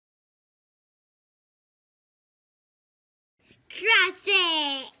Trust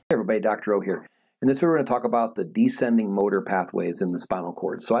it! Hey everybody, Dr. O here. In this video we're going to talk about the descending motor pathways in the spinal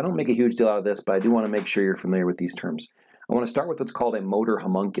cord. So I don't make a huge deal out of this, but I do want to make sure you're familiar with these terms. I want to start with what's called a motor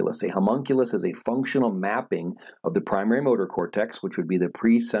homunculus. A homunculus is a functional mapping of the primary motor cortex, which would be the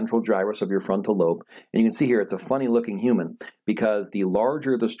precentral gyrus of your frontal lobe. And you can see here it's a funny looking human because the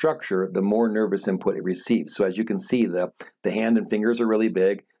larger the structure, the more nervous input it receives. So as you can see, the hand and fingers are really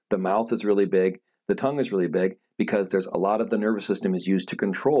big, the mouth is really big, the tongue is really big because there's a lot of the nervous system is used to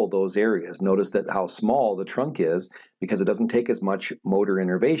control those areas. Notice that how small the trunk is because it doesn't take as much motor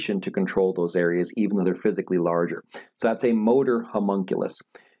innervation to control those areas even though they're physically larger. So that's a motor homunculus.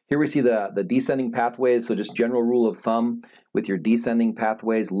 Here we see the descending pathways, so just general rule of thumb with your descending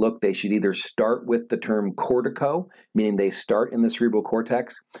pathways, look, they should either start with the term cortico, meaning they start in the cerebral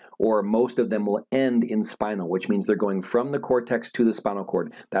cortex, or most of them will end in spinal, which means they're going from the cortex to the spinal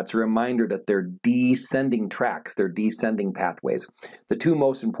cord. That's a reminder that they're descending tracks, they're descending pathways. The two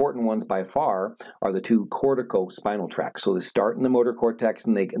most important ones by far are the two cortico-spinal tracks. So they start in the motor cortex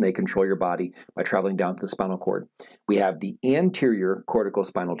and they control your body by traveling down to the spinal cord. We have the anterior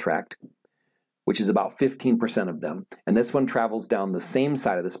corticospinal tract, which is about 15% of them. And this one travels down the same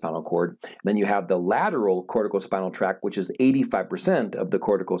side of the spinal cord. And then you have the lateral corticospinal tract, which is 85% of the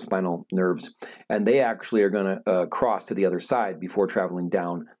corticospinal nerves. And they actually are going to cross to the other side before traveling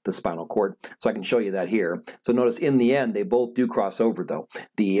down the spinal cord. So I can show you that here. So notice in the end, they both do cross over though.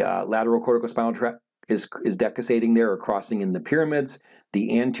 The lateral corticospinal tract is decussating there or crossing in the pyramids.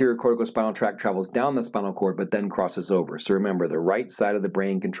 The anterior corticospinal tract travels down the spinal cord but then crosses over. So remember, the right side of the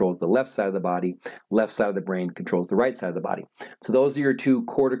brain controls the left side of the body, left side of the brain controls the right side of the body. So those are your two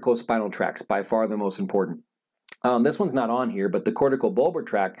corticospinal tracts, by far the most important. This one's not on here, but the corticobulbar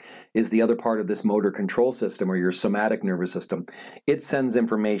tract is the other part of this motor control system or your somatic nervous system. It sends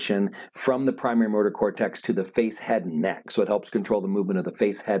information from the primary motor cortex to the face, head, and neck. So it helps control the movement of the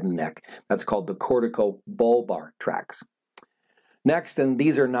face, head, and neck. That's called the corticobulbar tracts. Next, and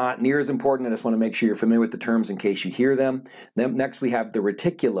these are not near as important, I just want to make sure you're familiar with the terms in case you hear them. Then next we have the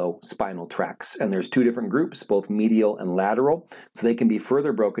reticulospinal tracts, and there's two different groups, both medial and lateral, so they can be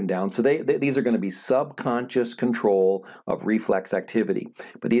further broken down. So these are going to be subconscious control of reflex activity,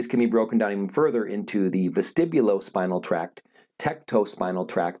 but these can be broken down even further into the vestibulospinal tract, tectospinal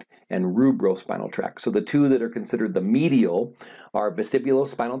tract, and rubrospinal tract. So the two that are considered the medial are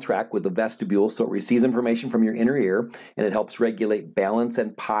vestibulospinal tract with the vestibule, so it receives information from your inner ear and it helps regulate balance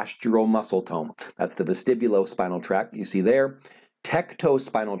and postural muscle tone. That's the vestibulospinal tract you see there.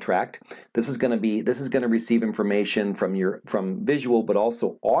 Tectospinal tract, this is going to receive information from visual but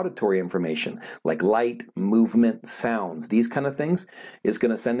also auditory information like light, movement, sounds, these kind of things. Is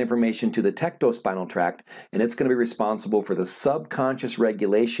going to send information to the tectospinal tract, and it's going to be responsible for the subconscious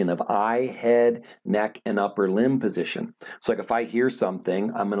regulation of eye, head, neck, and upper limb position. So like if I hear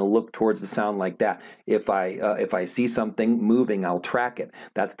something, I'm going to look towards the sound like that. If I see something moving, I'll track it.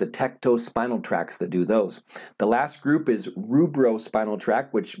 That's the tectospinal tracts that do those. The last group is rubrospinal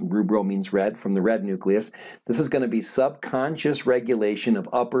tract, which rubro means red, from the red nucleus. This is going to be subconscious regulation of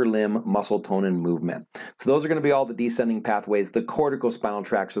upper limb muscle tone and movement. So those are going to be all the descending pathways. The corticospinal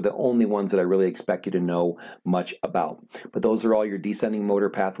tracts are the only ones that I really expect you to know much about. But those are all your descending motor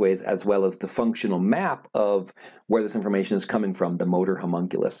pathways as well as the functional map of where this information is coming from, the motor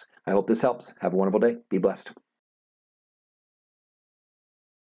homunculus. I hope this helps. Have a wonderful day. Be blessed.